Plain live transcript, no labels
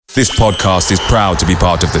This podcast is proud to be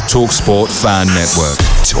part of the TalkSport Fan Network.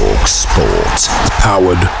 TalkSport.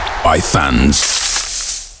 Powered by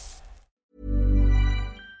fans.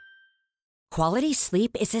 Quality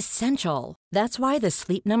sleep is essential. That's why the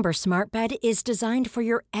Sleep Number Smart Bed is designed for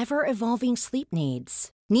your ever-evolving sleep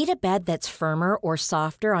needs. Need a bed that's firmer or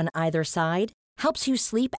softer on either side? Helps you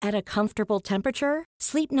sleep at a comfortable temperature?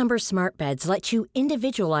 Sleep Number Smart Beds let you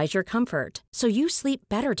individualize your comfort, so you sleep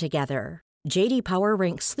better together. J.D. Power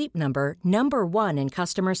ranks Sleep Number number 1 in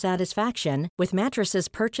customer satisfaction with mattresses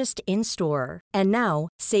purchased in-store. And now,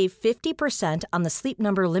 save 50% on the Sleep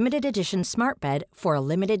Number Limited Edition Smart Bed for a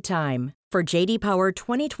limited time. For J.D. Power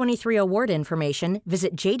 2023 award information,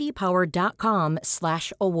 visit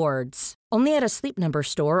jdpower.com/awards. Only at a Sleep Number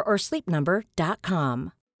store or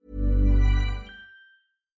sleepnumber.com.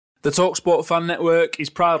 The TalkSport Fan Network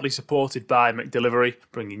is proudly supported by McDelivery,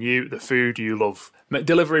 bringing you the food you love.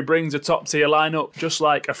 McDelivery brings a top-tier lineup, just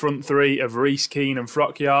like a front three of Reece, Keane and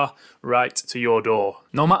Frockyar, right to your door.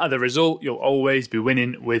 No matter the result, you'll always be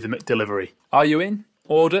winning with McDelivery. Are you in?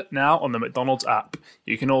 Order now on the McDonald's app.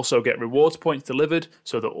 You can also get rewards points delivered,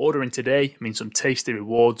 so that ordering today means some tasty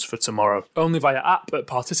rewards for tomorrow. Only via app at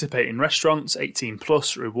participating restaurants, 18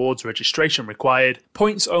 plus, rewards registration required.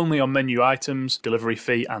 Points only on menu items, delivery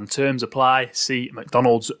fee and terms apply. See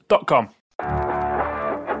mcdonalds.com.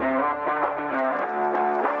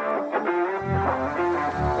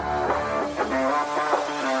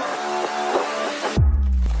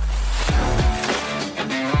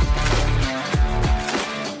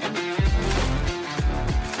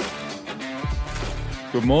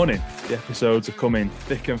 Good morning. The episodes are coming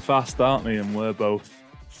thick and fast, aren't they? And we're both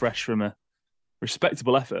fresh from a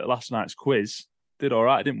respectable effort at last night's quiz. Did all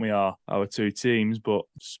right, didn't we, our two teams? But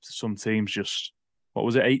some teams just, what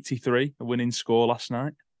was it, 83, a winning score last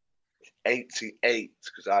night? 88,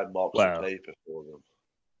 because I marked the paper for them.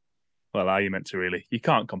 Well, are you meant to really? You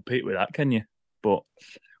can't compete with that, can you? But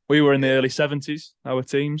we were in the early 70s, our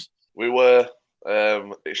teams. We were.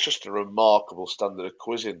 It's just a remarkable standard of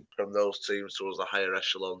quizzing from those teams towards the higher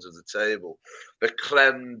echelons of the table. The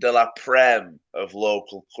creme de la creme of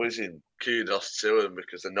local quizzing. Kudos to them,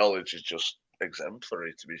 because the knowledge is just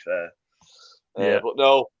exemplary, to be fair. But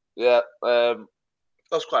no, I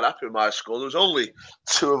was quite happy with my score. There was only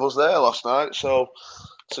two of us there last night, so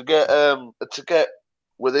to get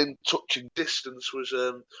within touching distance was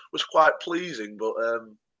quite pleasing. But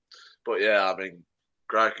yeah, I mean,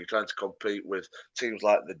 crikey, trying to compete with teams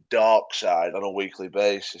like the Dark Side on a weekly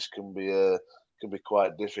basis can be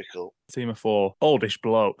quite difficult. Team of four oldish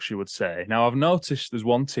blokes, you would say. Now, I've noticed there's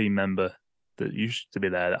one team member that used to be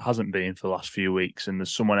there that hasn't been for the last few weeks, and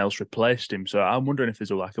there's someone else replaced him. So I'm wondering if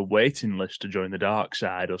there's like a waiting list to join the Dark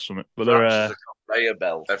Side or something. But there's a conveyor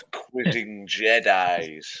belt of quizzing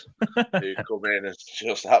Jedis who come in and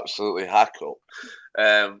just absolutely hack up.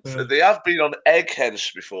 They have been on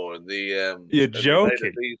Eggheads before, and you're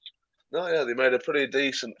joking. They made a pretty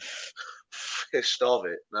decent fist of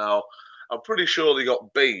it. Now, I'm pretty sure they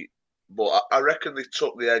got beat, but I reckon they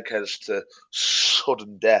took the Eggheads to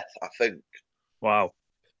sudden death, I think. Wow.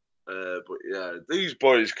 But yeah, these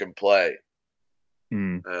boys can play.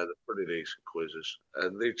 They're pretty decent quizzes,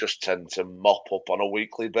 and they just tend to mop up on a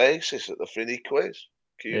weekly basis at the Finny quiz.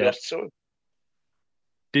 Kudos to them.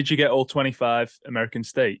 Did you get all 25 American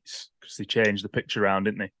states? Because they changed the picture around,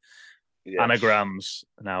 didn't they? Yes. Anagrams.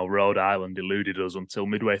 Now, Rhode Island eluded us until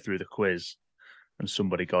midway through the quiz, and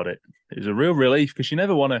somebody got it. It was a real relief, because you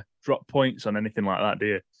never want to drop points on anything like that, do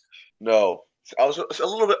you? No. I was a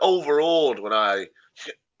little bit overawed when I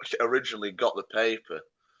originally got the paper.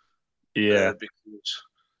 Yeah. Because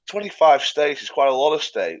 25 states is quite a lot of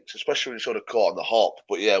states, especially when you're sort of caught on the hop.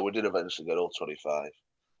 But yeah, we did eventually get all 25.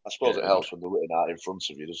 I suppose it helps when they're written out in front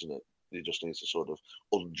of you, doesn't it? You just need to sort of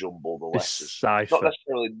unjumble the letters. Decipher. Not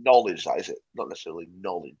necessarily knowledge, that is it? Not necessarily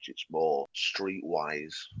knowledge, it's more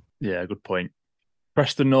streetwise. Yeah, good point.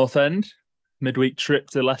 Preston North End, midweek trip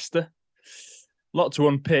to Leicester. A lot to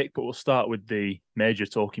unpick, but we'll start with the major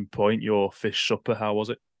talking point, your fish supper. How was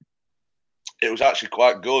it? It was actually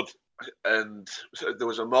quite good. And there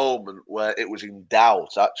was a moment where it was in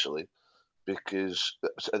doubt, actually, because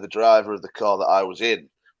the driver of the car that I was in,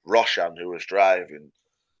 Roshan, who was driving,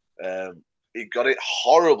 he got it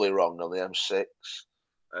horribly wrong on the M6.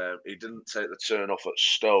 He didn't take the turn off at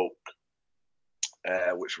Stoke,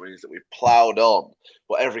 which means that we ploughed on.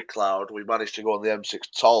 But every cloud, we managed to go on the M6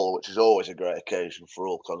 toll, which is always a great occasion for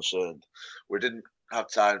all concerned. We didn't have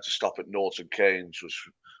time to stop at Norton Keynes, which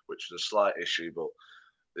was a slight issue, but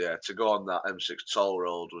yeah, to go on that M6 toll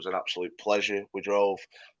road was an absolute pleasure. We drove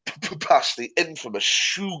past the infamous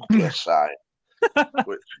Shugborough sign,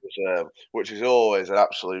 which is always an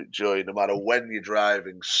absolute joy, no matter when you're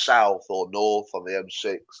driving south or north on the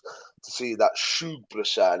M6. To see that Super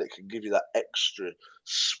sign, it can give you that extra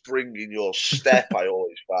spring in your step. I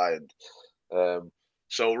always find.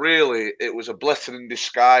 So really, it was a blessing in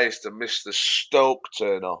disguise to miss the Stoke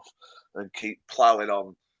turn off and keep ploughing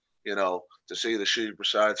on, to see the Super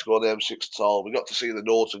sign, to go on the M6 toll. We got to see the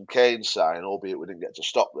Norton Kane sign, albeit we didn't get to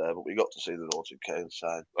stop there, but we got to see the Norton Kane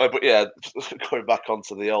sign. But yeah, going back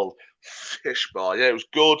onto the old fish bar, yeah, it was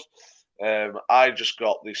good. I just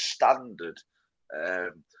got the standard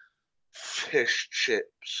fish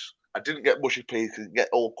chips. I didn't get mushy peas because it get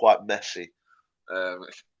all quite messy.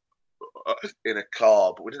 In a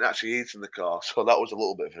car, but we didn't actually eat in the car, so that was a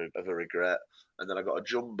little bit of a regret. And then I got a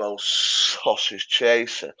jumbo sausage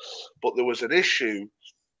chaser, but there was an issue.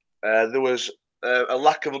 There was a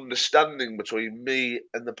lack of understanding between me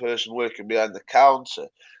and the person working behind the counter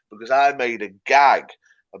because I made a gag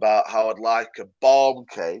about how I'd like a bomb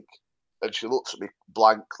cake, and she looked at me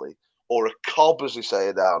blankly, or a cob, as they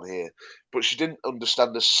say down here, but she didn't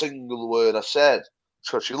understand a single word I said.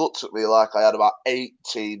 So she looked at me like I had about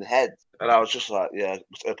 18 heads. And I was just like, yeah,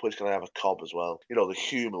 please can I have a cob as well? The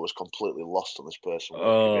humour was completely lost on this person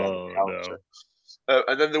working behind the counter. No.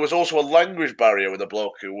 And then there was also a language barrier with a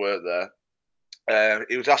bloke who worked there.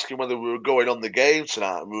 He was asking whether we were going on the game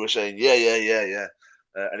tonight, and we were saying, yeah.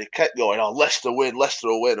 And he kept going, Leicester win, Leicester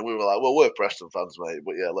will win. And we were like, well, we're Preston fans, mate,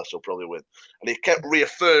 but yeah, Leicester will probably win. And he kept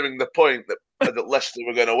reaffirming the point that Leicester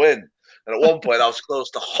were going to win. And at one point, I was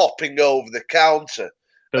close to hopping over the counter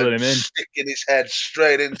and sticking his head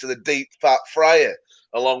straight into the deep fat fryer,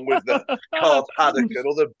 along with the carb haddock and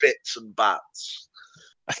other bits and bats.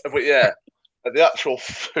 But yeah, the actual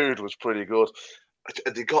food was pretty good.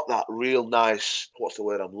 They got that real nice, what's the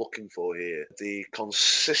word I'm looking for here? The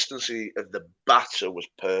consistency of the batter was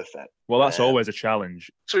perfect. Well, that's always a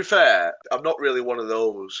challenge. To be fair, I'm not really one of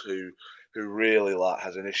those who really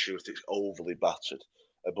has an issue with it overly battered.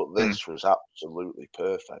 But this was absolutely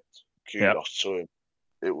perfect. Kudos to him.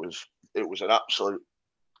 It was an absolute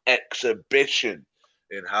exhibition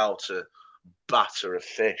in how to batter a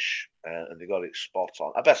fish, and they got it spot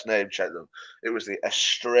on. I best name check them. It was the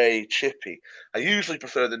Astray Chippy. I usually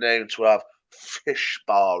prefer the name to have fish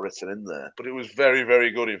bar written in there, but it was very,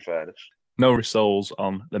 very good in fairness. No rissoles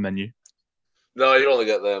on the menu. No, you only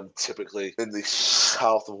get them typically in the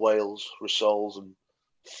south of Wales, rissoles and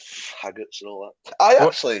faggots and all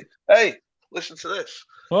that. Hey, listen to this.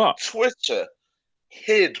 What? Twitter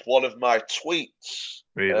hid one of my tweets.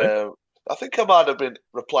 Really? I think I might have been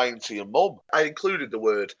replying to your mum. I included the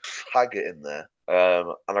word faggot in there.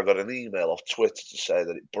 And I got an email off Twitter to say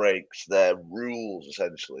that it breaks their rules,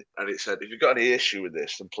 essentially. And it said, if you've got any issue with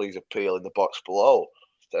this, then please appeal in the box below.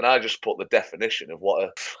 And I just put the definition of what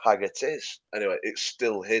a faggot is. Anyway, it's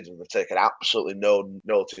still hidden. They've taken absolutely no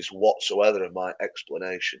notice whatsoever of my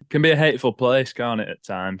explanation. It can be a hateful place, can't it, at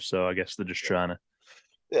times? So I guess they're just trying to...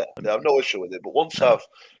 Yeah, I have no issue with it. But once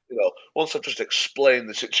I've just explained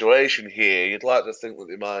the situation here, you'd like to think that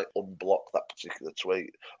they might unblock that particular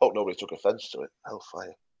tweet. Hope nobody took offence to it.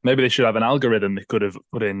 Hellfire. Maybe they should have an algorithm they could have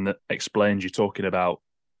put in that explains you talking about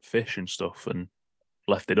fish and stuff and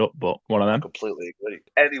left it up, but one of them. I completely agree.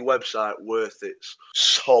 Any website worth its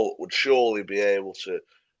salt would surely be able to,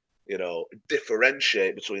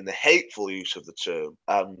 differentiate between the hateful use of the term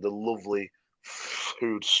and the lovely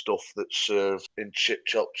food stuff that's served in chip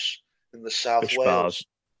shops in the South Fish Wales. Bars.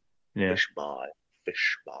 Yeah. Fish bar.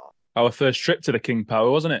 Our first trip to the King Power,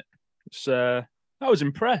 wasn't it? I was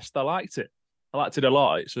impressed. I liked it. I liked it a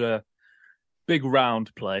lot. It's a big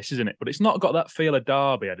round place, isn't it? But it's not got that feel of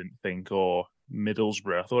Derby, I didn't think, or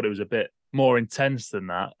Middlesbrough. I thought it was a bit more intense than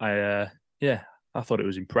that. I thought it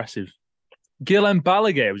was impressive. Guillem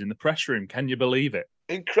Balaguer was in the press room. Can you believe it?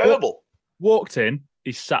 Incredible. Walked in,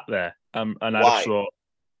 he sat there, and I just thought,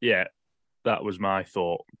 yeah, that was my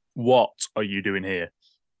thought. What are you doing here?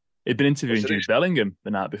 He'd been interviewing Jude Bellingham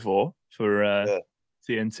the night before for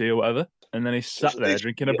TNT or whatever, and then he sat there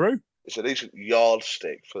drinking a brew. It's a decent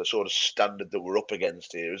yardstick for the sort of standard that we're up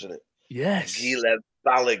against here, isn't it? Yes. Guillem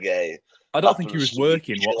Balaguer. I don't think he was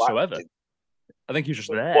working whatsoever. I think he was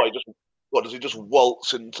just there. What, does he just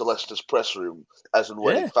waltz into Leicester's press room as and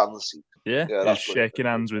when he fancies? Yeah, he's shaking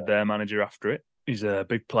hands with their manager after it. He's a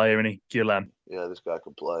big player, isn't he, Guillem? Yeah, this guy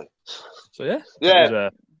can play. So, that was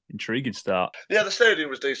an intriguing start. Yeah, the stadium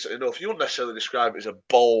was decent enough. You wouldn't necessarily describe it as a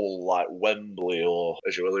bowl like Wembley or,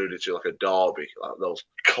 as you alluded to, like a Derby, like those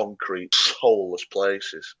concrete, soulless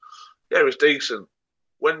places. Yeah, it was decent.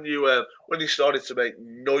 When you started to make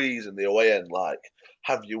noise in the away end, like,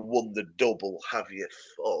 have you won the double? Have you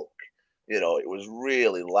fuck? It was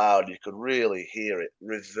really loud. You could really hear it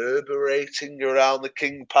reverberating around the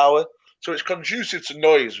King Power. So it's conducive to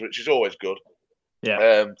noise, which is always good.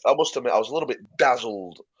 Yeah. I must admit, I was a little bit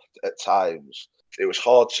dazzled at times. It was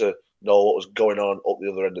hard to know what was going on up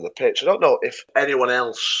the other end of the pitch. I don't know if anyone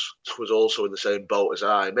else was also in the same boat as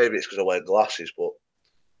I. Maybe it's because I wear glasses, but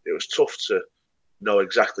it was tough to know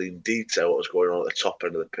exactly in detail what was going on at the top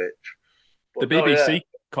end of the pitch. But The BBC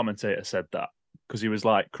commentator said that because he was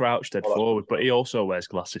like crouched dead forward, but he also wears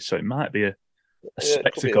glasses, so it might be a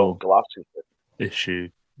spectacle issue.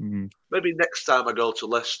 Maybe next time I go to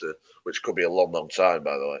Leicester, which could be a long, long time,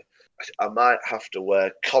 by the way, I might have to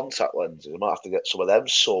wear contact lenses. I might have to get some of them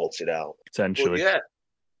sorted out. Potentially. But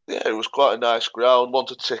yeah, it was quite a nice ground, one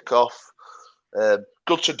to tick off.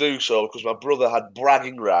 Good to do so because my brother had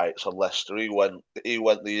bragging rights on Leicester. He went the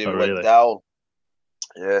year he went down.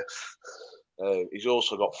 Yeah. He's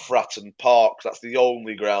also got Fratton Park. That's the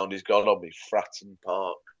only ground he's gone on me. Fratton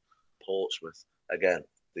Park, Portsmouth. Again,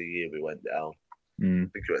 the year we went down. I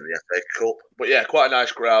think it was in the FA Cup. But yeah, quite a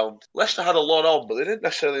nice ground. Leicester had a lot on, but they didn't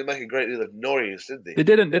necessarily make a great deal of noise, did they? They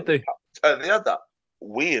didn't, did they? They had that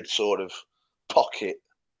weird sort of pocket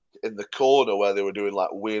in the corner where they were doing like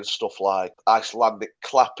weird stuff like Icelandic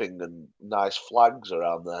clapping and nice flags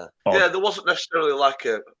around there. Oh. Yeah, there wasn't necessarily like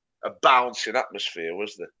a bouncing atmosphere,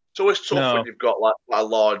 was there? It's always tough when you've got like a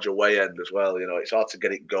large away end as well. It's hard to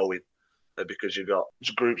get it going because you've got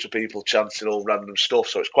groups of people chanting all random stuff.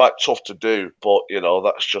 So it's quite tough to do. But,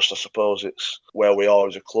 that's just, I suppose, it's where we are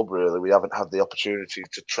as a club, really. We haven't had the opportunity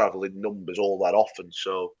to travel in numbers all that often.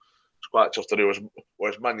 So it's quite tough to do.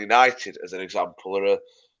 Whereas Man United, as an example, are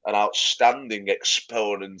an outstanding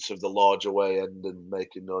exponent of the large away end and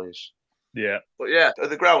making noise. Yeah. But yeah,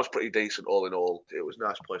 the ground was pretty decent all in all. It was a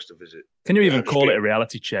nice place to visit. Can you even call it a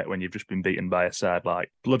reality check when you've just been beaten by a side like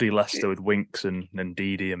bloody Leicester with Winks and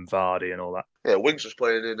Ndidi and Vardy and all that? Yeah, Winks was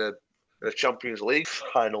playing in a Champions League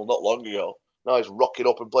final not long ago. Now he's rocking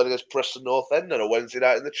up and playing against Preston North End on a Wednesday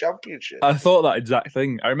night in the Championship. I thought that exact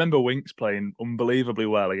thing. I remember Winks playing unbelievably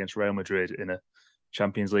well against Real Madrid in a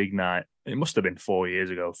Champions League night. It must have been 4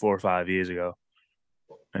 or 5 years ago.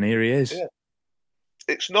 And here he is. Yeah.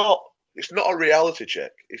 It's not a reality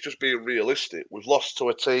check. It's just being realistic. We've lost to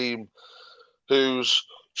a team whose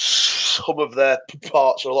some of their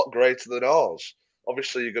parts are a lot greater than ours.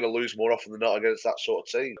 Obviously, you're going to lose more often than not against that sort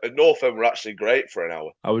of team. And North End were actually great for an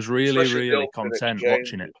hour. I was really content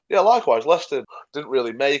watching it. Yeah, likewise. Leicester didn't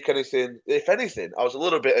really make anything. If anything, I was a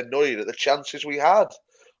little bit annoyed at the chances we had.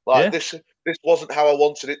 This wasn't how I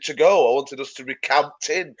wanted it to go. I wanted us to be camped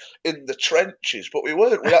in the trenches, but we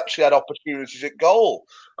weren't. We actually had opportunities at goal.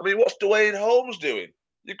 I mean, what's Dwayne Holmes doing?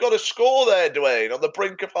 You've got to score there, Dwayne, on the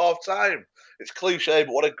brink of half time. It's cliche,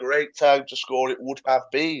 but what a great time to score it would have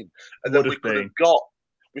been. And then we could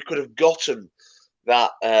have gotten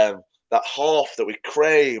that that half that we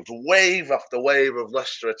craved, wave after wave of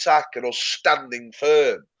Leicester attack and us standing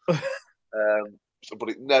firm. But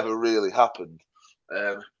it never really happened.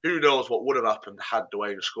 Who knows what would have happened had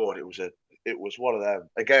Dwayne scored? It was one of them.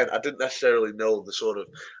 Again, I didn't necessarily know the sort of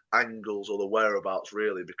angles or the whereabouts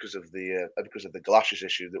really because of the glasses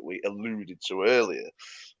issue that we alluded to earlier.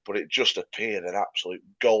 But it just appeared an absolute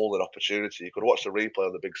golden opportunity. You could watch the replay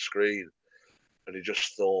on the big screen, and you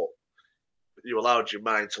just thought, you allowed your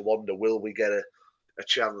mind to wonder, will we get a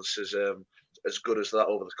chance as good as that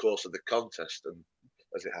over the course of the contest? And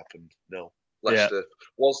as it happened, no. Leicester,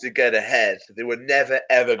 once they get ahead, they were never,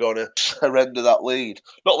 ever going to surrender that lead.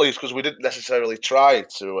 Not least because we didn't necessarily try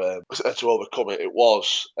to overcome it. It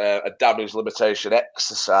was a damage limitation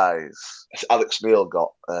exercise. Alex Neil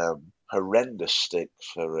got horrendous stick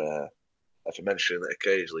for mentioning that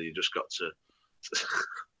occasionally you just got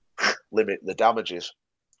to limit the damages.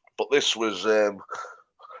 But this was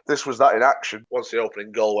that in action. Once the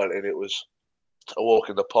opening goal went in, it was a walk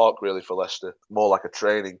in the park really for Leicester, more like a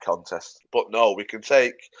training contest. But no, we can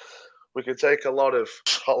take a lot of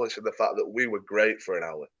solace in the fact that we were great for an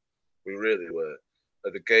hour. We really were.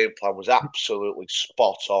 And the game plan was absolutely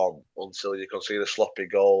spot on until you concede a sloppy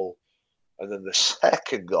goal, and then the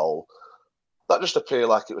second goal that just appeared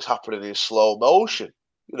like it was happening in slow motion.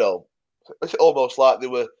 It's almost like they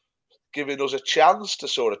were giving us a chance to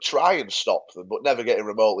sort of try and stop them, but never getting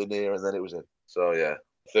remotely near, and then it was in. So yeah.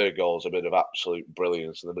 Third goal is a bit of absolute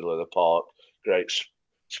brilliance in the middle of the park. Great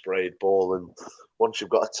sprayed ball, and once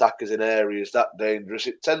you've got attackers in areas that dangerous,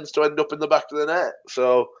 it tends to end up in the back of the net.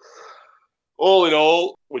 So, all in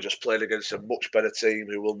all, we just played against a much better team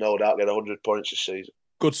who will no doubt get 100 points this season.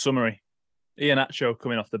 Good summary. Iheanacho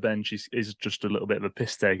coming off the bench is just a little bit of a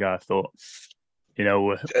piss take, I thought. We're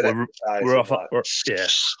off.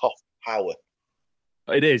 Soft power.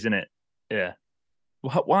 It is, isn't it? Yeah.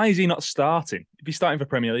 Why is he not starting? If he's starting for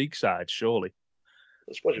Premier League side, surely.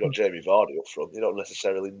 I suppose you've got Jamie Vardy up front. You don't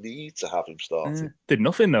necessarily need to have him starting. Did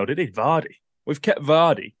nothing though, did he? Vardy. We've kept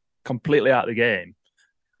Vardy completely out of the game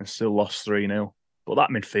and still lost 3-0. But that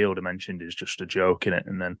midfield I mentioned is just a joke, innit?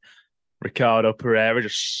 And then Ricardo Pereira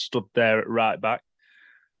just stood there at right back.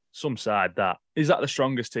 Some side that. Is that the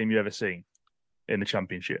strongest team you've ever seen in the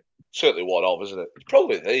Championship? Certainly one of, isn't it?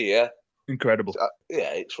 Probably yeah. Incredible.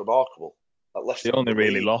 Yeah, it's remarkable. They only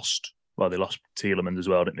really lost. Well, they lost Tielemans as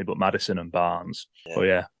well, didn't they? But Maddison and Barnes. Yeah. But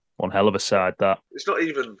yeah, one hell of a side that. It's not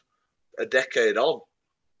even a decade on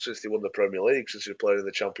since they won the Premier League, since they played in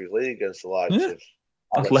the Champions League against the likes of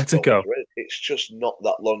Atletico. It's just not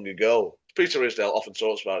that long ago. Peter Risdale often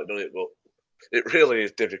talks about it, doesn't it? But it really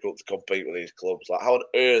is difficult to compete with these clubs. Like, how on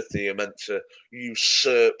earth are you meant to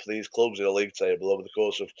usurp these clubs in a league table over the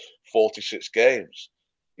course of 46 games?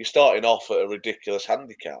 You're starting off at a ridiculous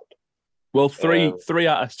handicap. Well, three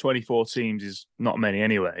out of 24 teams is not many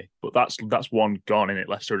anyway, but that's one gone, isn't it?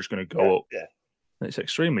 Leicester are just going to go up. Yeah. It's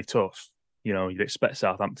extremely tough. You know, you'd expect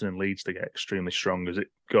Southampton and Leeds to get extremely strong as it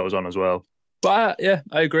goes on as well. But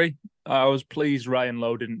I agree. I was pleased Ryan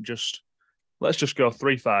Lowe didn't just, let's just go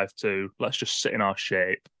 3-5-2. Let's just sit in our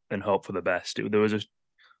shape and hope for the best. There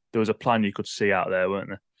was a plan you could see out there, weren't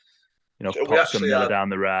there? You know, Potts and Miller down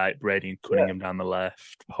the right, Brady and Cunningham down the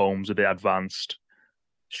left, Holmes a bit advanced,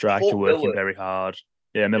 striker working very hard.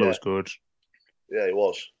 Yeah, Miller was good. Yeah, he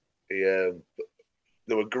was.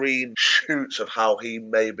 There were green shoots of how he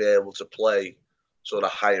may be able to play sort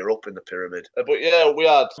of higher up in the pyramid. But yeah, we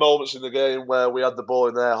had moments in the game where we had the ball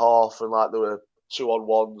in their half and like there were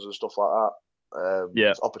 2-on-1s and stuff like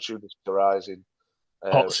that. Opportunities arising.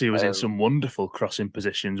 Potsy was in some wonderful crossing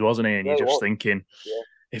positions, wasn't he? And you're just thinking,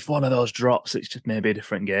 if one of those drops, it's just maybe a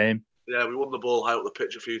different game. Yeah, we won the ball high up the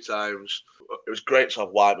pitch a few times. It was great to have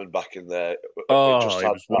Whiteman back in there. It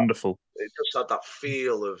was wonderful. It just had that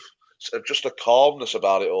feel of just a calmness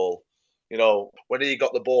about it all. You know, when he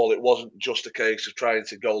got the ball, it wasn't just a case of trying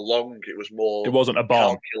to go long. It was more. It wasn't a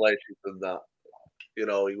bomb. Calculated than that. You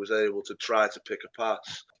know, he was able to try to pick a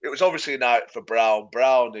pass. It was obviously a night for Brown.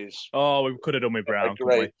 Brown is. Oh, we could have done with Brown.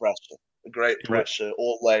 A great presser,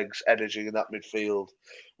 all legs, energy in that midfield.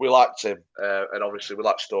 We liked him, and obviously we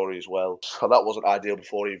liked Story as well. So that wasn't ideal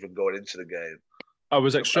before even going into the game. I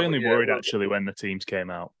was extremely worried actually when the teams came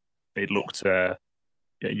out. It looked,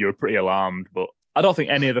 you were pretty alarmed, but I don't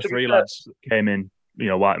think any of the three lads that came in, you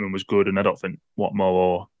know, Whiteman was good, and I don't think Watmo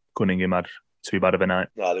or Cunningham had too bad of a night.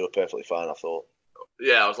 No, they were perfectly fine, I thought.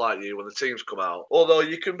 Yeah, I was like you when the teams come out. Although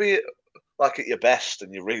you can be like at your best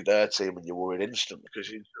and you read their team and you're worried instantly because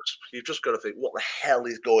you've just got to think, what the hell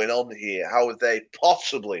is going on here? How have they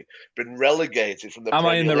possibly been relegated from the Premier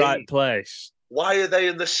League? Am I in the right place? Why are they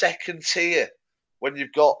in the second tier when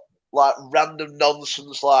you've got like random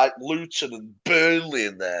nonsense like Luton and Burnley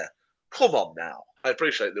in there? Come on now. I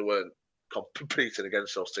appreciate they weren't competing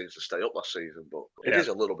against those teams to stay up last season, but it is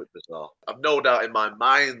a little bit bizarre. I've no doubt in my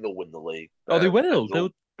mind they'll win the league. Oh, they will.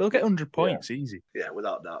 They'll get 100 points easy. Yeah,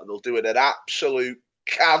 without doubt. They'll do it an absolute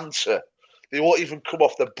canter. They won't even come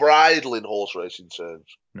off the bridle in horse racing terms.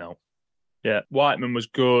 No. Yeah, Whiteman was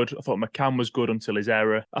good. I thought McCann was good until his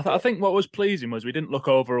error. I think what was pleasing was we didn't look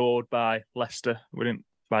overawed by Leicester. We didn't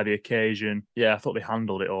by the occasion. Yeah, I thought they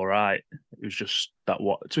handled it all right. It was just that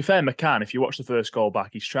to be fair, McCann, if you watch the first goal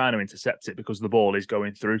back, he's trying to intercept it because the ball is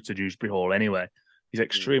going through to Dewsbury Hall anyway. He's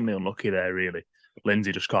extremely unlucky there, really.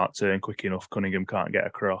 Lindsay just can't turn quick enough. Cunningham can't get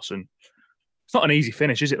across. And it's not an easy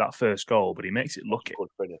finish, is it, that first goal? But he makes it look it. Good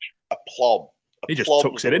finish. A plum. He just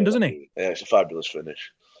tucks it in, doesn't he? Yeah, it's a fabulous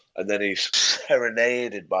finish. And then he's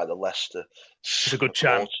serenaded by the Leicester. It's a good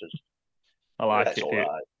chant. I like it. Right.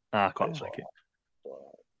 I quite like it.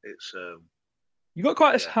 It's you got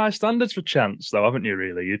quite high standards for chants, though, haven't you?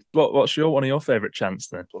 Really? What's one of your favourite chants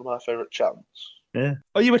then? One of my favourite chants. Yeah.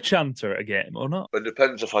 Are you a chanter at a game or not? It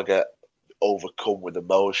depends if I get overcome with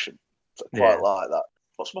emotion. I quite like that.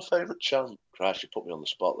 What's my favourite chant? Christ, you put me on the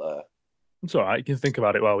spot there. It's all right. You can think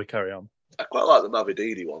about it while we carry on. I quite like the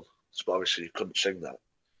Mavididi one, but obviously you couldn't sing that.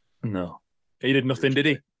 No, he did nothing, did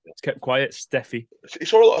he? He kept quiet, Steffi. He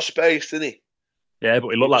saw a lot of space, didn't he? Yeah, but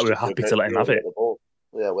he looked like we were happy to let him have it.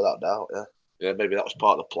 Yeah, without doubt. Yeah, maybe that was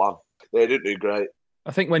part of the plan. They didn't do great.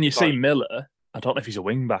 I think when you see Miller, I don't know if he's a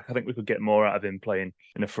wing back. I think we could get more out of him playing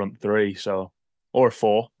in a front three, or a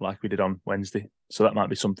four, like we did on Wednesday. So that might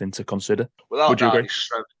be something to consider. Without doubt, his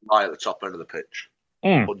strength lie at the top end of the pitch.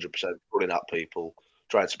 100% running at people,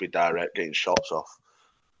 trying to be direct, getting shots off.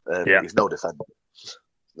 He's no defender.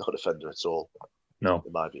 No defender at all. No.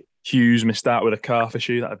 in my view. Hughes missed out with a calf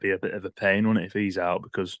issue. That'd be a bit of a pain, wouldn't it, if he's out?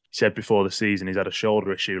 Because he said before the season he's had a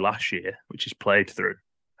shoulder issue last year, which he's played through,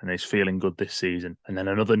 and he's feeling good this season. And then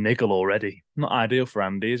another niggle already. Not ideal for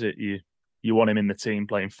Andy, is it? You want him in the team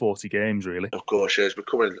playing 40 games, really. Of course, yeah, it's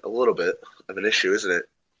becoming a little bit of an issue, isn't it?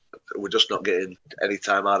 We're just not getting any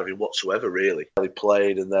time out of him whatsoever, really. He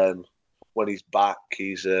played, and then when he's back,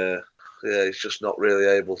 he's just not really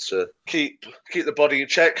able to keep the body in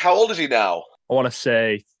check. How old is he now? I want to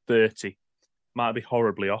say 30. Might be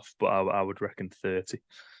horribly off, but I would reckon 30.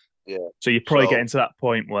 Yeah. So you're probably getting to that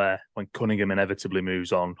point where when Cunningham inevitably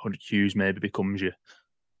moves on, Hughes maybe becomes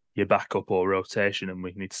your backup or rotation, and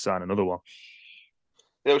we need to sign another one.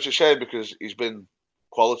 Yeah, which is a shame because he's been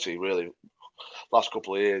quality, really. Last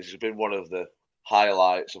couple of years, he's been one of the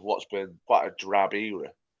highlights of what's been quite a drab era.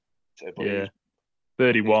 But yeah.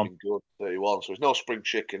 31. He's been good, 31. So he's no spring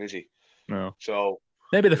chicken, is he? No. So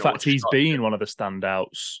maybe the fact he's been one of the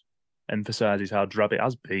standouts emphasises how drab it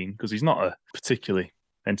has been, because he's not a particularly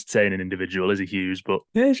entertaining individual, is he, Hughes? But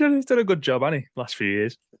yeah, he's done a good job, hasn't he, last few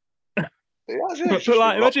years? He has, yeah. But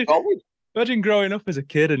like, imagine growing up as a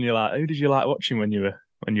kid and you're like, who did you like watching when you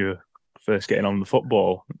were first getting on the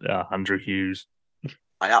football? Andrew Hughes.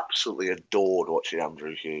 I absolutely adored watching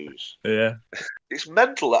Andrew Hughes. Yeah. It's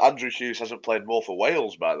mental that Andrew Hughes hasn't played more for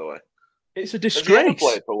Wales, by the way. It's a disgrace. Has he ever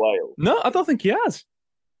played for Wales? No, I don't think he has.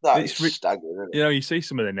 That's staggering, isn't it? You know, you see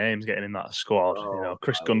some of the names getting in that squad.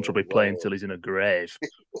 Chris Gunter will be playing till he's in a grave.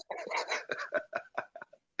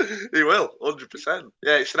 He will, 100%.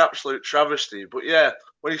 Yeah, it's an absolute travesty. But yeah,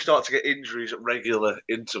 when you start to get injuries at regular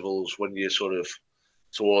intervals, when you're sort of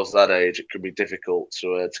towards that age, it can be difficult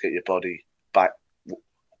to get your body back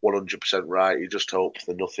 100% right. You just hope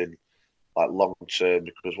for nothing like long term,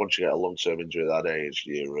 because once you get a long term injury at that age,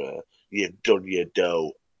 you've done your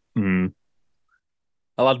dough. Mm.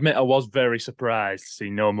 I'll admit I was very surprised to see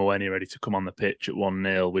Noah Mawene ready to come on the pitch at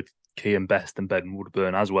 1-0 with Kean Best and Ben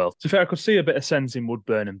Woodburn as well. To be fair, I could see a bit of sense in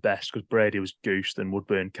Woodburn and Best because Brady was goosed and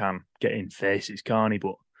Woodburn can get in faces, can't he?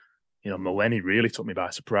 But, Mawene really took me by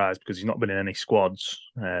surprise because he's not been in any squads.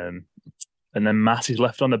 And then Mass is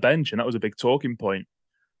left on the bench, and that was a big talking point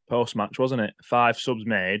post-match, wasn't it? 5 subs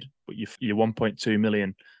made, but your 1.2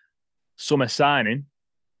 million summer signing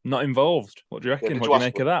not involved. What do you reckon? What do you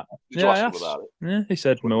make of that? I asked. Yeah, he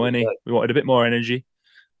said Mawene, we wanted a bit more energy.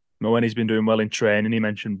 Mawene's been doing well in training. He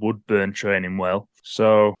mentioned Woodburn training well.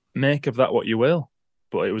 So make of that what you will.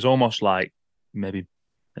 But it was almost like maybe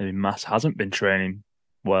Mass hasn't been training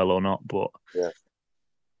well or not. But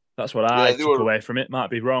that's what I took away from it. Might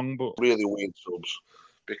be wrong, but really weird subs,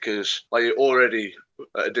 because you're already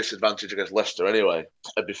at a disadvantage against Leicester anyway,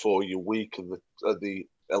 and before you weaken the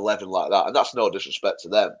 11 like that, and that's no disrespect to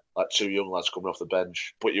them, like 2 young lads coming off the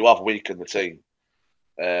bench, but you have weakened the team,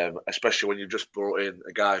 especially when you've just brought in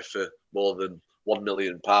a guy for more than £1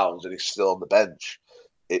 million and he's still on the bench.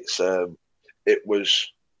 It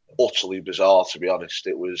was utterly bizarre, to be honest.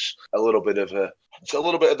 It was a little bit of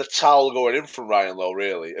the towel going in from Ryan Lowe,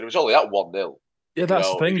 really, and it was only at 1-0. Yeah, that's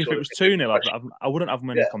the thing. If it was 2-0, I wouldn't have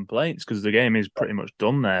many complaints because the game is pretty much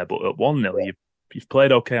done there. But at 1-0, you've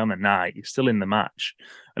played okay on the night. You're still in the match,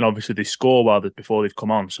 and obviously they score before they've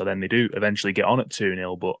come on. So then they do eventually get on at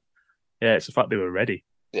 2-0. But yeah, it's the fact they were ready.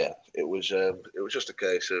 Yeah, it was just a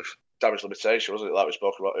case of damage limitation, wasn't it? Like we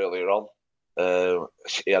spoke about earlier on.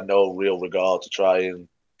 He had no real regard to try and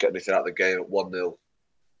get anything out of the game at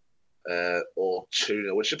 1-0 or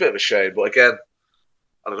 2-0, which is a bit of a shame. But again,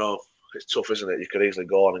 I don't know. It's tough, isn't it? You could easily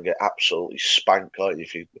go on and get absolutely spanked, can't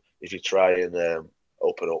you, if you try and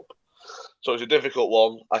open up. So it's a difficult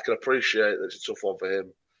one. I can appreciate that it's a tough one for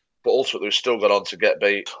him, but ultimately we've still got on to get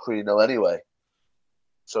beat 3-0 anyway.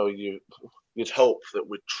 So you'd hope that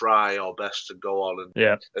we'd try our best to go on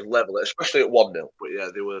and level it, especially at 1-0. But yeah,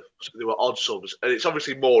 they were odd subs, and it's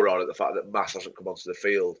obviously more on at the fact that Mass hasn't come onto the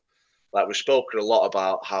field. Like we've spoken a lot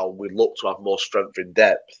about how we look to have more strength in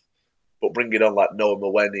depth, but bringing on like Noah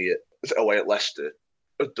Mawene away at Leicester,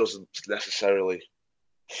 it doesn't necessarily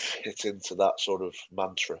fit into that sort of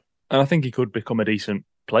mantra. And I think he could become a decent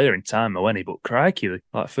player in time, Mawene, but crikey,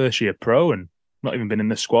 like first year pro and not even been in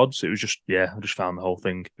the squad. So it was just, I just found the whole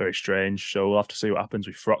thing very strange. So we'll have to see what happens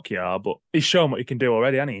with Frockyar. But he's shown what he can do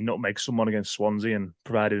already, hasn't he? He nutmegged someone against Swansea and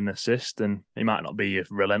provided an assist. And he might not be a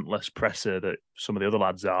relentless presser that some of the other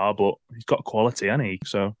lads are, but he's got quality, hasn't he?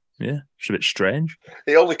 So, yeah, it's a bit strange.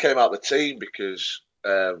 He only came out of the team because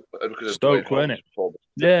of Stoke, weren't it?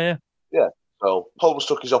 Yeah. So Holmes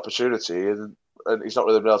took his opportunity and he's not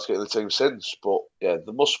really been able to get in the team since. But yeah,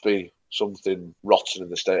 there must be something rotten in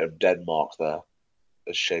the state of Denmark there,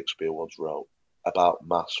 as Shakespeare once wrote. about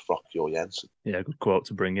Mads Frokkjord Jensen. Yeah, good quote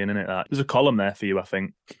to bring in, isn't it? That there's a column there for you, I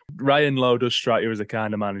think. Ryan Lowe does strike you as the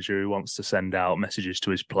kind of manager who wants to send out messages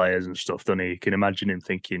to his players and stuff, doesn't he? You can imagine him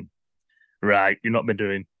thinking, right, you've not been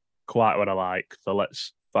doing quite what I like, so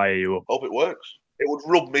let's fire you up. Hope it works. It would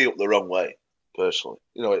rub me up the wrong way, personally.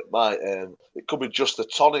 You know, it might. It could be just a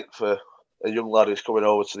tonic for a young lad who's coming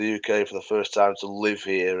over to the UK for the first time to live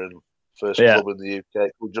here and first club in the UK.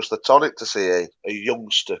 It was just a tonic to see a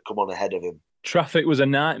youngster come on ahead of him. Traffic was a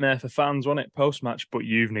nightmare for fans, wasn't it, post-match? But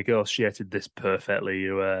you've negotiated this perfectly.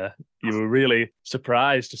 You were really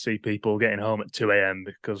surprised to see people getting home at 2 a.m.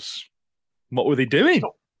 because what were they doing?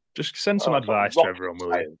 Just send some advice to everyone,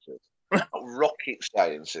 will you? Not rocket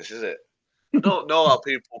sciences, is it? I don't know how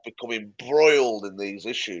people are becoming embroiled in these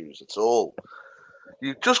issues at all.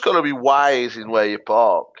 You've just got to be wise in where you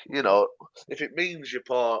park. You know, if it means you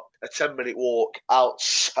park a 10-minute walk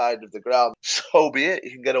outside of the ground, so be it.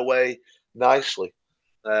 You can get away nicely.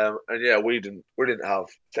 And yeah, we didn't have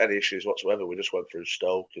any issues whatsoever. We just went through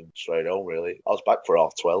Stoke and straight home. Really, I was back for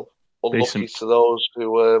 12:30. Unlucky to those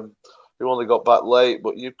who only got back late,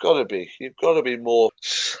 but you've got to be more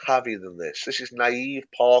savvy than this. This is naive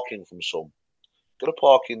parking from some. Got to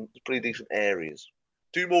park in pretty decent areas.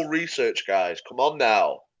 Do more research, guys. Come on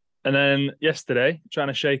now. And then yesterday, trying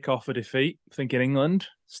to shake off a defeat, thinking England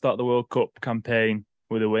start the World Cup campaign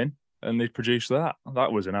with a win, and they produced that.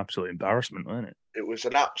 That was an absolute embarrassment, wasn't it? It was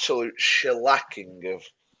an absolute shellacking of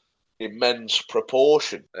immense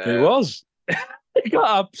proportion. It was. They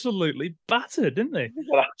got absolutely battered, didn't they? They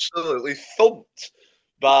got absolutely thumped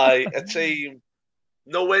by a team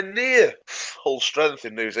nowhere near full strength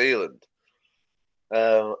in New Zealand.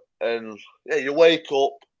 And yeah, you wake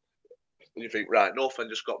up and you think, right, Northend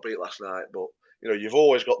just got beat last night, but you know, you've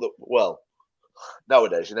always got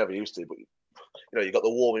nowadays you never used to, but you know, you got the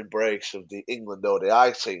warm embrace of the England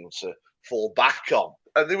ODI team to fall back on.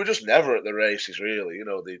 And they were just never at the races, really. You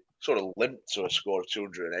know, they sort of limped to a score of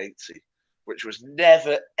 280, which was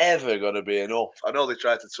never, ever going to be enough. I know they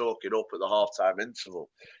tried to talk it up at the half-time interval.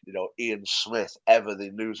 You know, Ian Smith, ever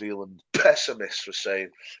the New Zealand pessimist, was saying,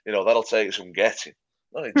 you know, that'll take some getting.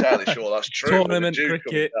 Not entirely sure that's true. Tournament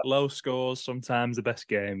cricket, low scores, sometimes the best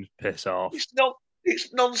games, piss off.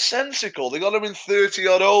 It's nonsensical. They got them in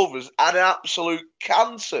 30-odd overs and absolute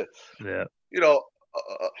cancer. Yeah. You know,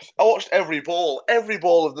 I watched every ball. Every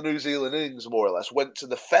ball of the New Zealand innings, more or less, went to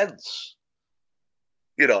the fence.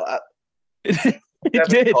 You know, it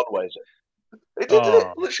did. Conway's it did, didn't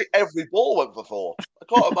it? Literally every ball went for 4. I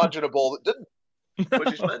can't imagine a ball that didn't,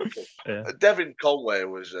 which is mental. Yeah. Devin Conway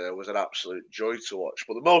was an absolute joy to watch,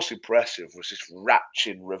 but the most impressive was this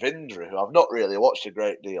Rachin Ravindra, who I've not really watched a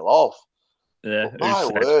great deal of. Yeah, but my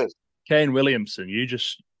word, Kane Williamson, you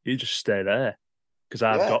just stay there because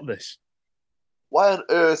I've got this. Why on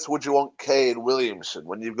earth would you want Kane Williamson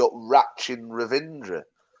when you've got Rachin Ravindra?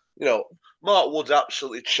 You know, Mark Wood's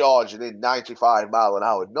absolutely charging in 95 mile an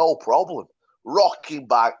hour, no problem. Rocking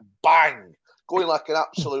back, bang, going like an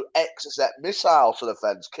absolute Exocet missile to the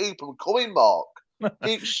fence. Keep them coming, Mark.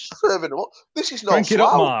 Keep serving them up. This is not Crank it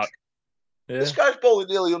up, Mark. Yeah. This guy's bowling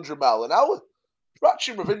nearly 100 mile an hour.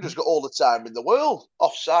 Rachin Ravindra's got all the time in the world.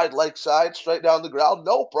 Offside, leg side, straight down the ground,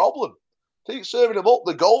 no problem. Keep serving them up,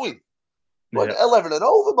 they're going. Like 11 and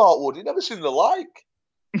over, Mark Wood. You never seen the like.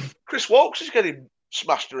 Chris Wokes is getting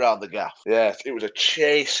smashed around the gaff. Yeah, it was a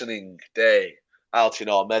chastening day out in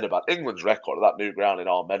Ahmedabad. England's record of that new ground in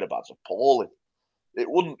Ahmedabad's appalling.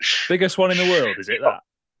 It wouldn't. Biggest one in the world, is it that?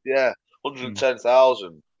 Yeah,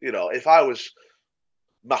 110,000. You know, if I was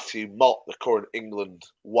Matthew Mott, the current England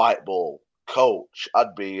white ball coach,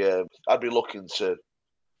 I'd be looking to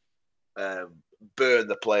burn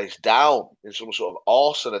the place down in some sort of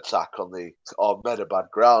arson attack on the Ahmedabad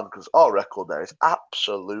ground, because our record there is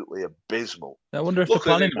absolutely abysmal. I wonder if they're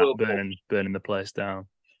planning that, burning the place down.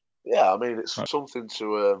 Yeah, I mean, it's something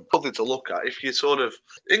to look at. If you sort of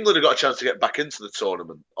England have got a chance to get back into the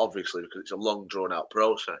tournament, obviously, because it's a long drawn out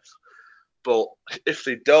process. But if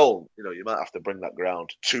they don't, you know, you might have to bring that ground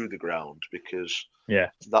to the ground, because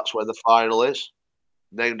that's where the final is.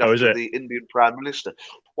 Named after the Indian Prime Minister.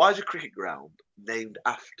 Why is a cricket ground named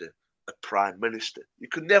after a Prime Minister? You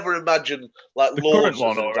could never imagine like the Lords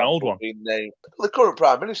current one or an old one being named the current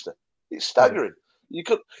Prime Minister. It's staggering. You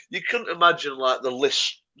couldn't imagine like the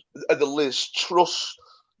Liz Truss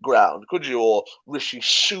ground, could you? Or Rishi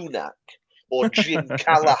Sunak or Jim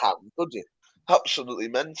Callaghan, could you? Absolutely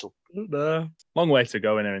mental. Long way to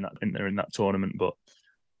go in that tournament, but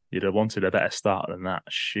you'd have wanted a better start than that.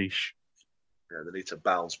 Sheesh. Yeah, they need to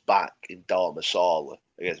bounce back in Dharamsala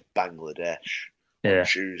against Bangladesh on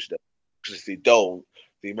Tuesday. Because if they don't,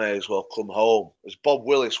 they may as well come home. As Bob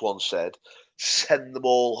Willis once said, send them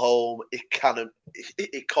all home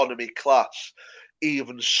economy class,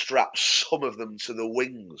 even strap some of them to the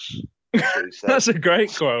wings. That's what he said. That's a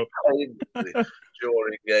great quote.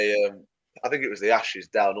 During I think it was the Ashes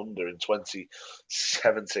Down Under in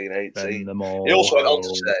 2017-18. Send them all He also went on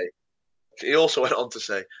home. to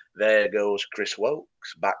say, there goes Chris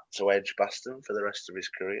Wokes back to Edgbaston for the rest of his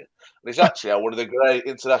career. And he's actually had one of the great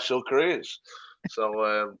international careers.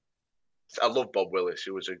 So I love Bob Willis.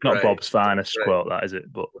 He was a great... Not Bob's finest quote, that is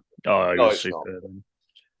it? But he was super.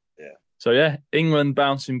 Yeah. So yeah, England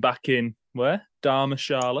bouncing back in where?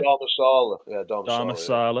 Dharmashala. Yeah,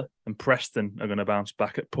 Dharmashala. And Preston are going to bounce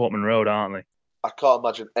back at Portman Road, aren't they? I can't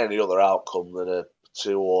imagine any other outcome than a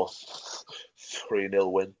 2 or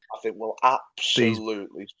 3-0 win. I think we'll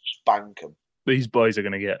absolutely spank them. These boys are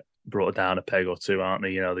going to get brought down a peg or two, aren't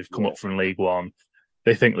they? You know, they've come up from League One.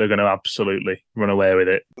 They think they're going to absolutely run away with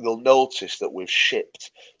it. They'll notice that we've shipped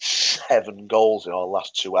 7 goals in our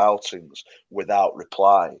last 2 outings without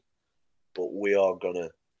reply. But we are going to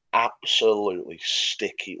absolutely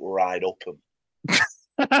stick it right up them.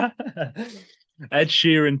 Ed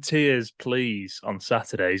Sheeran tears, please, on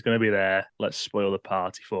Saturday. He's going to be there. Let's spoil the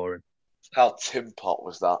party for him. How Tim Pot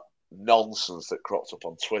was that nonsense that cropped up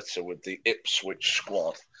on Twitter with the Ipswich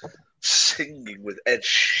squad singing with Ed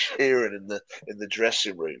Sheeran in the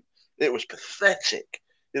dressing room. It was pathetic.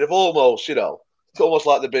 You'd have almost, it's almost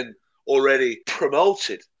like they've been already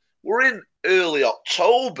promoted. We're in early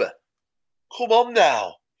October. Come on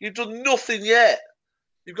now. You've done nothing yet.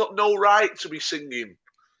 You've got no right to be singing,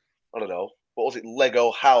 I don't know, what was it,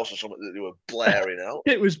 Lego House or something that they were blaring out?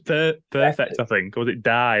 It was perfect, I think. Or was it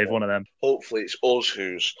Dive, one of them? Hopefully it's us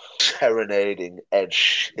who's serenading Ed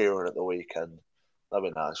Sheeran at the weekend.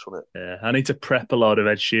 That'd be nice, wouldn't it? Yeah, I need to prep a lot of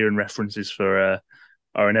Ed Sheeran references for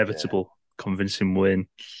our inevitable convincing win.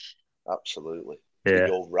 Absolutely. Yeah.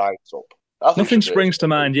 Go right up. Nothing springs to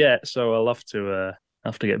mind yet, so I'll have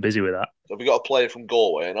to get busy with that. So we got a player from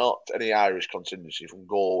Galway, not any Irish contingency from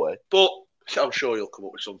Galway. But I'm sure you'll come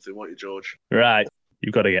up with something, won't you, George? Right.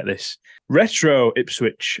 You've got to get this. Retro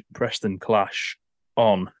Ipswich Preston clash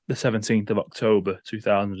on the 17th of October,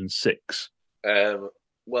 2006.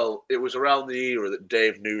 Well, it was around the era that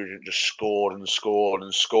Dave Nugent just scored and scored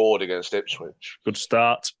and scored against Ipswich. Good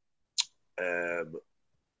start. I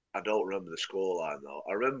don't remember the scoreline, though.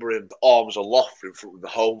 I remember him arms aloft in front of the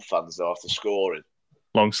home fans, though, after scoring.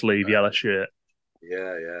 Long sleeve, yellow shirt.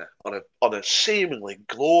 Yeah. On a seemingly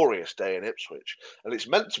glorious day in Ipswich. And it's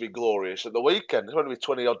meant to be glorious at the weekend. It's going to be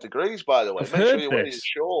 20-odd degrees, by the way. I've Make heard sure you wear your this.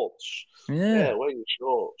 shorts. Yeah, wear your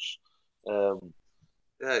shorts.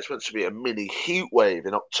 It's meant to be a mini heat wave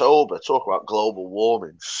in October. Talk about global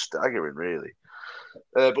warming. Staggering, really.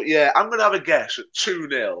 But yeah, I'm going to have a guess at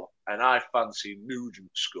 2-0, and I fancy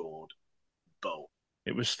Nugent scored both.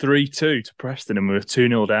 It was 3-2 to Preston, and we were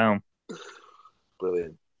 2-0 down.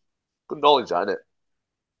 Brilliant. Good knowledge, ain't it?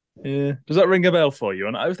 Yeah. Does that ring a bell for you?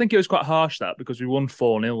 And I think it was quite harsh, that, because we won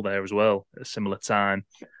 4-0 there as well at a similar time.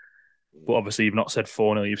 But obviously, you've not said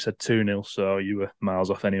 4-0, you've said 2-0, so you were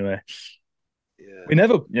miles off anyway. Yeah.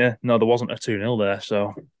 There wasn't a 2-0 there,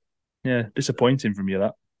 so yeah, disappointing from you,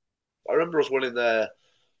 that. I remember us winning there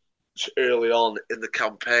early on in the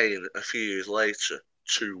campaign a few years later,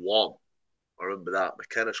 2-1. I remember that.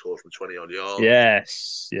 McKenna scored from 20-odd yards.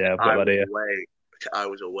 Yes. Yeah, I've got that here. I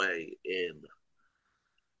was away in...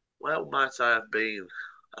 Where might I have been?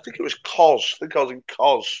 I think it was Cos. I think I was in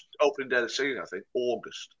Cos. Opening day of the season, I think.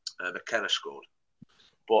 August. McKenna scored.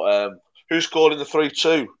 But who scored in the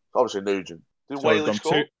 3-2? Obviously Nugent. Did Whaley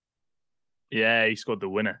score? Yeah, he scored the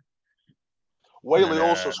winner. Whaley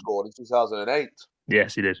also scored in 2008.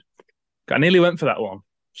 Yes, he did. I nearly went for that one,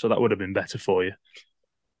 so that would have been better for you.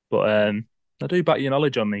 But I do back your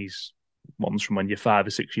knowledge on these ones from when you're 5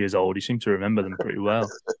 or 6 years old. You seem to remember them pretty well.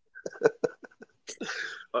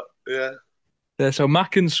 Yeah. So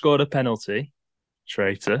Macken scored a penalty.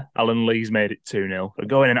 Traitor. Alan Lee's made it 2-0. We're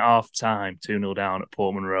going in at half time, 2-0 down at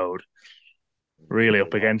Portman Road. Really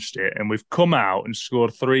up against it. And we've come out and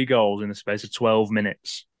scored 3 goals in the space of 12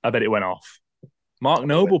 minutes. I bet it went off. Mark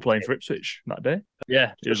Noble playing for Ipswich that day.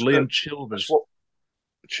 Yeah, it was Liam Chilvers.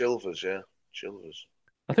 Chilvers, yeah. Chilvers.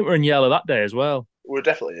 I think we were in yellow that day as well. We were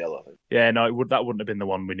definitely yellow, I think. Yeah, no, that wouldn't have been the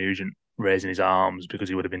one with Nugent raising his arms, because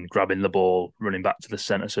he would have been grabbing the ball, running back to the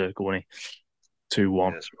centre circle, wouldn't he?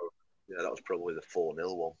 2-1. Yeah, that was probably the 4-0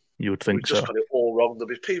 one. You would think so. We just got it all wrong. There'll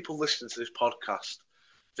be people listening to this podcast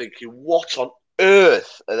thinking, what on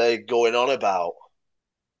earth are they going on about?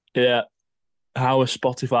 Yeah. How is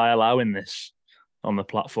Spotify allowing this on the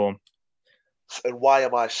platform? And why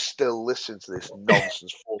am I still listening to this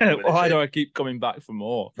nonsense? Why do I keep coming back for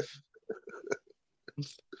more?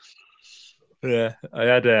 Yeah, I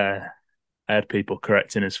had people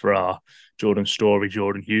correcting us for our Jordan Story,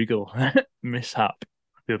 Jordan Hugill mishap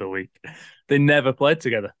the other week. They never played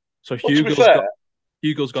together. So Well, to be fair,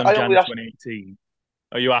 Hugo's gone I only Jan asked. 2018.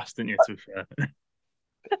 Oh, you asked, didn't you, to be fair?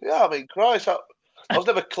 Yeah, I mean, Christ, I was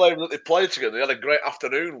never claiming that they played together. They had a great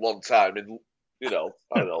afternoon one time in, I don't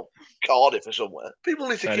know, Cardiff or somewhere. People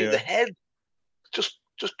need to keep Anyway. their head. Just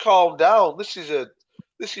calm down. This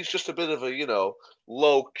is just a bit of a,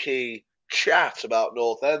 low key chat about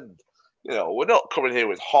North End. We're not coming here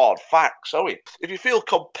with hard facts, are we? If you feel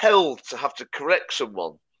compelled to have to correct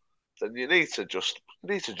someone, then you need to just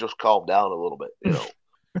calm down a little bit.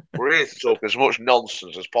 We're here to talk as much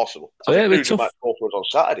nonsense as possible. So I think we're Nugent might call for us on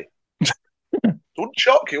Saturday. It wouldn't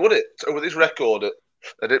shock you, would it? With his record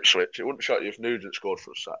at Ipswich, it wouldn't shock you if Nugent scored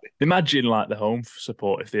for us Saturday. Imagine like the home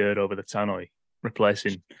support if they heard over the tannoy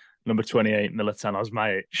replacing number 28 Militan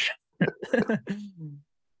Osmaic.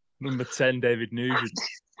 Number 10 David Nugent.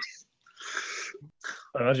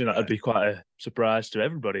 I imagine that would be quite a surprise to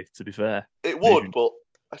everybody, to be fair. It would, Nugent.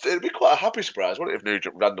 But it'd be quite a happy surprise, wouldn't it, if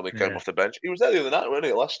Nugent randomly came off the bench? He was there the other night, wasn't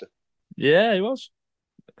he, at Leicester? Yeah, he was.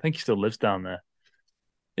 I think he still lives down there.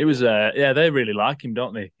 It was, they really like him,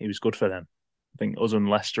 don't they? He was good for them. I think us and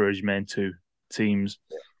Leicester are his main two teams.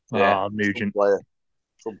 Yeah, Nugent.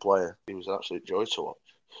 Fun player. He was an absolute joy to watch.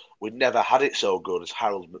 We'd never had it so good, as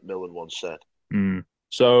Harold Macmillan once said.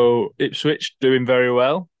 So Ipswich doing very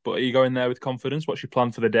well, but are you going there with confidence? What's your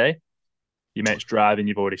plan for the day? Your mate's driving,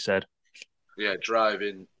 you've already said. Yeah,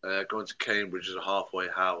 driving, going to Cambridge as a halfway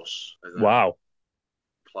house. And then wow.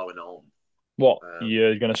 Ploughing on. What?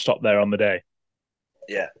 You're going to stop there on the day?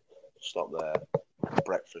 Yeah, stop there.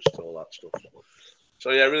 Breakfast, all that stuff.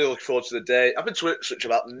 So, yeah, really looking forward to the day. I've been to Ipswich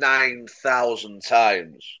about 9,000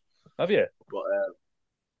 times. Have you? But,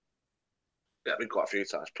 yeah, I've been quite a few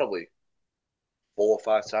times. Probably 4 or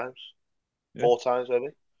 5 times. Yeah. 4 times, maybe.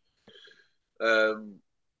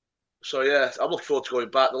 So, yeah, I'm looking forward to going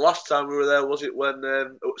back. The last time we were there, was it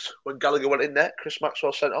when Gallagher went in net? Chris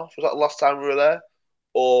Maxwell sent off? Was that the last time we were there?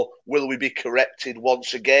 Or will we be corrected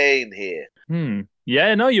once again here?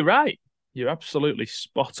 Yeah, no, you're right. You're absolutely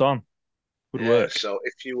spot on. Good work. So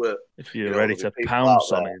if you're ready to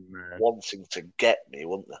pounce on him, wanting to get me,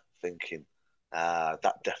 wouldn't they? Thinking,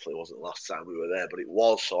 that definitely wasn't the last time we were there, but it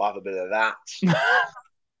was. So have a bit of that.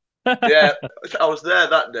 Yeah, I was there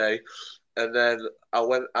that day, and then I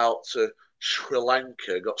went out to Sri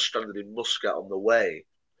Lanka, got stranded in Muscat on the way.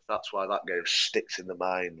 That's why that game sticks in the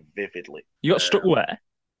mind vividly. You got stuck where?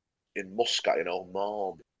 In Muscat, in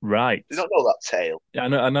Oman. Right. You don't know that tale? Yeah,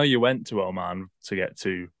 I know you went to Oman to get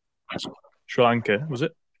to Sri Lanka, was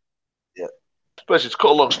it? Yeah. Basically, to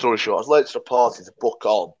cut a long story short, I was late to the party to book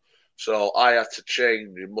on, so I had to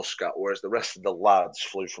change in Muscat, whereas the rest of the lads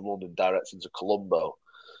flew from London direct into Colombo.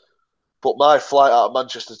 But my flight out of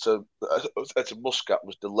Manchester to Muscat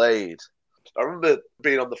was delayed. I remember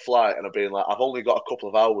being on the flight and being like, I've only got a couple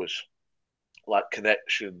of hours,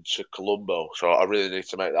 connection to Colombo, so I really need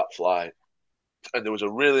to make that flight. And there was a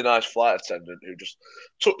really nice flight attendant who just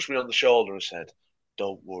touched me on the shoulder and said,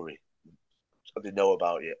 "Don't worry, they know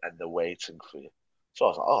about you and they're waiting for you." So I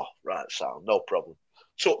was like, "Oh, right, sound, no problem."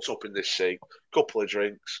 Tucked up in this seat, couple of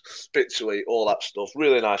drinks, bit to eat, all that stuff.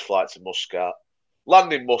 Really nice flight to Muscat.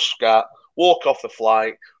 Land in Muscat, walk off the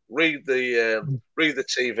flight, read the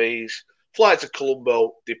TVs. Flight to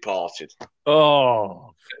Colombo, departed.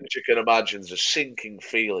 Oh, which you can imagine is a sinking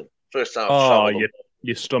feeling. First time I've travelled.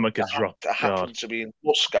 Your stomach has dropped. I happened to be in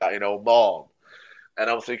Muscat in Oman, and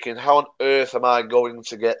I'm thinking, how on earth am I going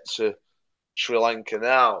to get to Sri Lanka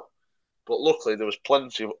now? But luckily, there was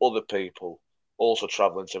plenty of other people also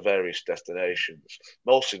travelling to various destinations,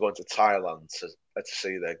 mostly going to Thailand to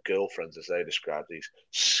see their girlfriends, as they described, these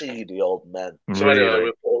seedy old men. So anyway,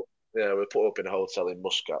 we put up in a hotel in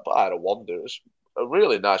Muscat, but I had a wander. It was a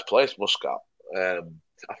really nice place, Muscat. I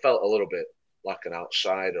felt a little bit like an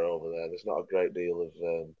outsider over there. There's not a great deal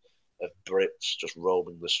of Brits just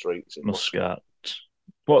roaming the streets in Muscat.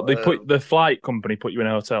 What, the flight company put you in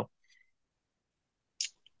a hotel?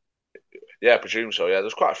 Yeah, I presume so. Yeah,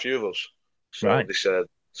 there's quite a few of us. So right. They said,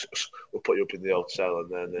 we'll put you up in the hotel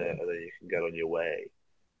and then you can get on your way.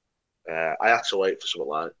 I had to wait for something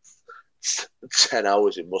like 10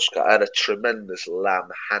 hours in Muscat. I had a tremendous lamb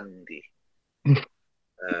handy at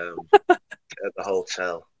the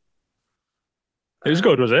hotel. It was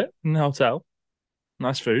good, was it? In the hotel?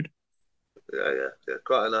 Nice food. Yeah.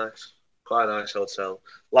 Quite a nice hotel.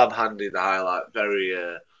 Lamb handy, the highlight. Very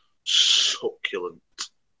succulent.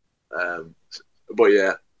 But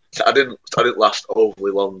yeah, I didn't last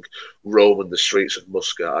overly long roaming the streets of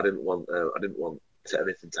Muscat. I didn't want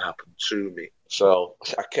anything to happen to me. So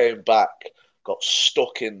I came back got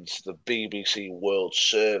stuck into the BBC World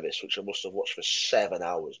Service, which I must have watched for 7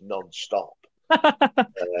 hours non-stop.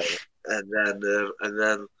 And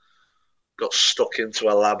then got stuck into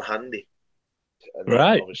a lamb handy. And then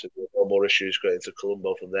Right. obviously, no more issues going to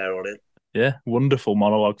Colombo from there on in. Yeah, wonderful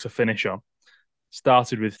monologue to finish on.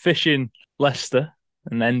 Started with fishing Leicester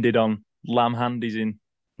and ended on lamb handies in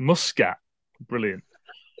Muscat. Brilliant.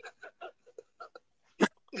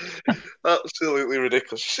 Absolutely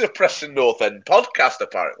ridiculous. This is a Preston North End podcast,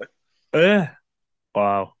 apparently. Yeah.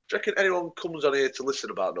 Wow. Do you reckon anyone comes on here to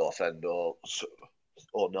listen about North End or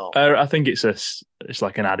not? I think it's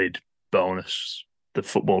like an added bonus, the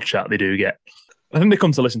football chat they do get. I think they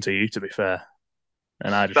come to listen to you, to be fair.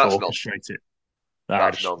 And I just orchestrate it.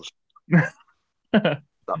 That's nonsense.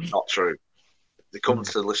 That's not true. They come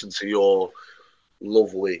to listen to your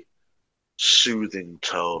lovely, soothing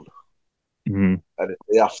tone. Mm-hmm. And if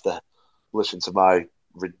they have to listen to my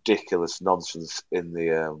ridiculous nonsense in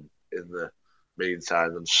the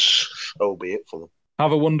meantime, then so be it for them.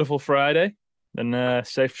 Have a wonderful Friday and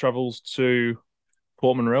safe travels to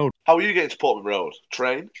Portman Road. How are you getting to Portman Road?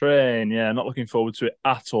 Train, yeah. Not looking forward to it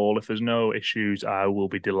at all. If there's no issues, I will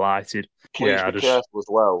be delighted. Please be careful as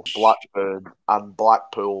well. Blackburn and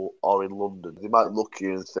Blackpool are in London. They might look at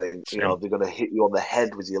you and think, they're going to hit you on the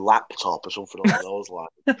head with your laptop or something along those lines.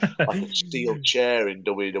 Like a steel chair in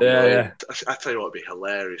WWE. Yeah. I tell you what would be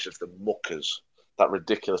hilarious if the Muckers, that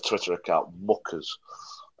ridiculous Twitter account, Muckers,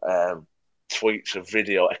 tweets a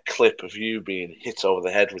video, a clip of you being hit over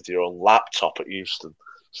the head with your own laptop at Euston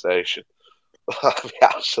Station. That'd be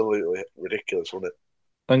absolutely ridiculous, wouldn't it?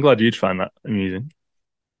 I'm glad you'd find that amusing.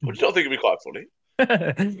 But you don't think it'd be quite funny?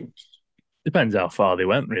 Depends how far they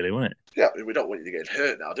went, really, wouldn't it? Yeah, we don't want you to get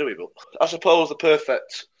hurt now, do we? But I suppose the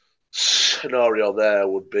perfect scenario there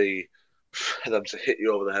would be for them to hit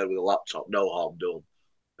you over the head with a laptop, no harm done,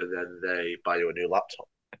 and then they buy you a new laptop.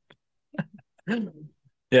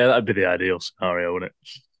 Yeah, that'd be the ideal scenario, wouldn't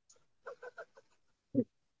it?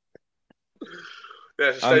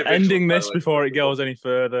 Yeah, I'm ending this before it goes any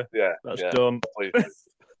further. Yeah, that's done. Please.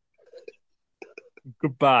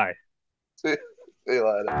 Goodbye. See you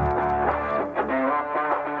later.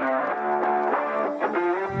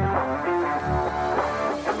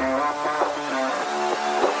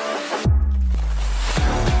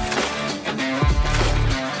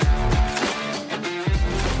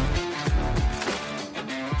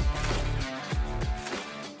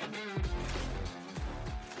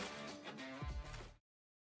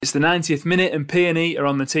 It's the 90th minute and P&E are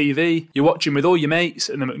on the TV. You're watching with all your mates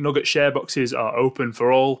and the McNugget share boxes are open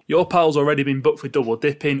for all. Your pal's already been booked for double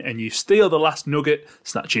dipping and you steal the last nugget,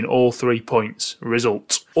 snatching all 3 points.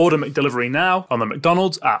 Result: order McDelivery now on the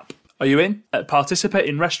McDonald's app. Are you in? Participate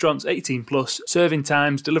in restaurants 18 plus, serving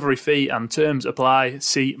times, delivery fee and terms apply.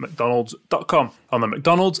 See mcdonalds.com on the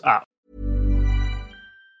McDonald's app.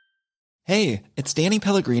 Hey, it's Danny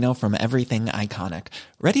Pellegrino from Everything Iconic.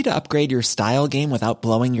 Ready to upgrade your style game without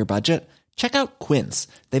blowing your budget? Check out Quince.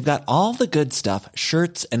 They've got all the good stuff,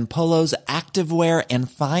 shirts and polos, activewear, and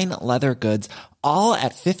fine leather goods, all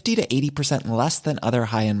at 50 to 80% less than other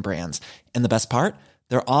high-end brands. And the best part?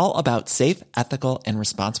 They're all about safe, ethical, and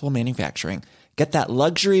responsible manufacturing. Get that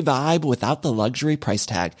luxury vibe without the luxury price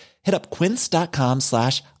tag. Hit up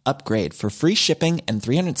quince.com/upgrade for free shipping and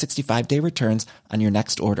 365-day returns on your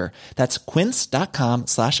next order. That's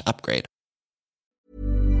quince.com/upgrade.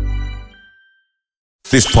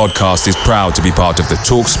 This podcast is proud to be part of the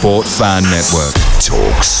TalkSport Fan Network.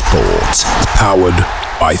 TalkSport. Powered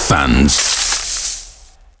by fans.